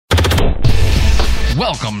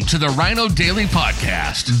Welcome to the Rhino Daily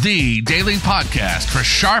Podcast, the daily podcast for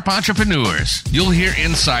sharp entrepreneurs. You'll hear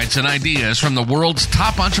insights and ideas from the world's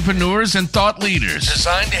top entrepreneurs and thought leaders,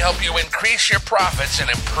 designed to help you increase your profits and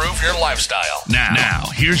improve your lifestyle. Now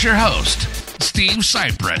here's your host, Steve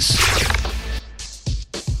Sipress.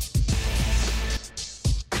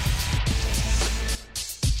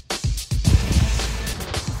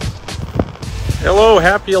 Hello,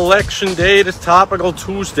 happy election day. It's Topical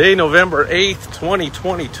Tuesday, November 8th,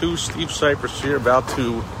 2022. Steve Sipress here, about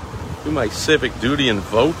to do my civic duty and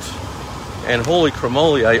vote. And holy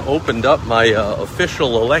cramoly, I opened up my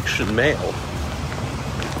official election mail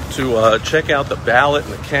to check out the ballot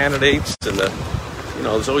and the candidates. And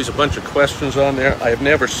there's always a bunch of questions on there. I have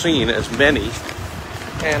never seen as many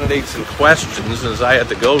candidates and questions as I had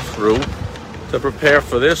to go through to prepare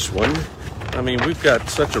for this one. I mean, we've got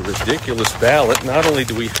such a ridiculous ballot. Not only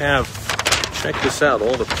do we have, check this out,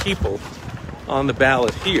 all the people on the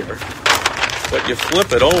ballot here, but you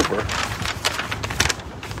flip it over,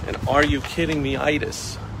 and are you kidding me,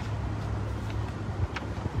 itis?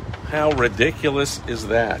 How ridiculous is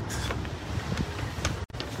that?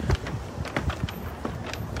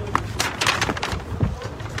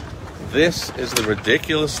 This is the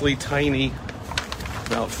ridiculously tiny,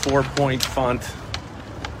 about 4-point font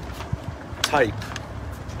type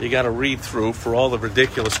you got to read through for all the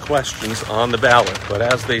ridiculous questions on the ballot. But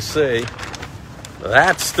as they say,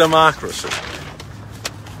 that's democracy.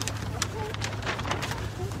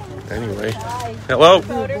 Anyway, hello.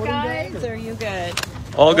 Voter guides, are you good?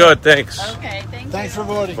 All good, thanks. Okay, Thanks for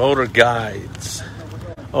voting. Voter guides.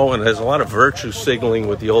 Oh, and there's a lot of virtue signaling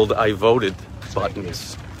with the old I voted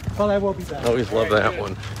buttons. But I will be back. Always love that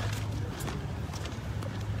one.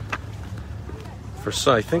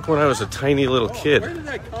 I think when I was a tiny little kid, Where did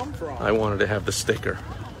that come from? I wanted to have the sticker.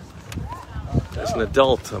 As an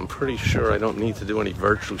adult, I'm pretty sure I don't need to do any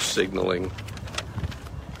virtue signaling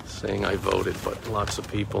saying I voted, but lots of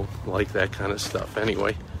people like that kind of stuff.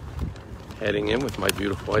 Anyway, heading in with my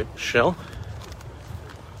beautiful wife, Michelle.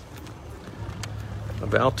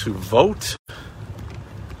 About to vote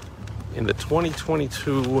in the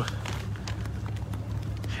 2022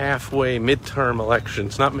 halfway midterm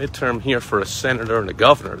elections. Not midterm here for a senator and a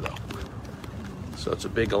governor, though. So it's a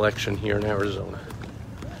big election here in Arizona.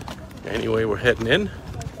 Anyway, we're heading in.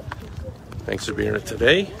 Thanks for being here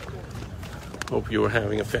today. Hope you are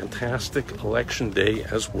having a fantastic election day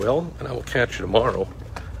as well. And I will catch you tomorrow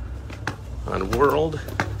on World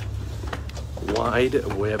Wide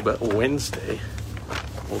Web Wednesday.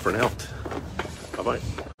 Over and out. Bye-bye.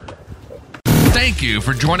 Thank you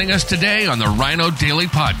for joining us today on the Rhino Daily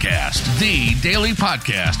Podcast, the daily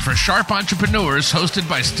podcast for sharp entrepreneurs, hosted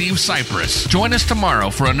by Steve Sipress. Join us tomorrow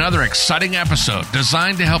for another exciting episode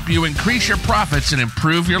designed to help you increase your profits and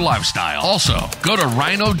improve your lifestyle. Also, go to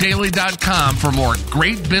rhinodaily.com for more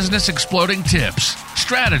great business exploding tips,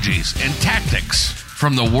 strategies, and tactics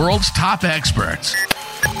from the world's top experts.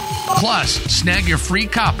 Plus, snag your free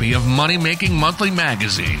copy of Money Making Monthly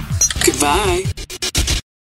magazine. Goodbye.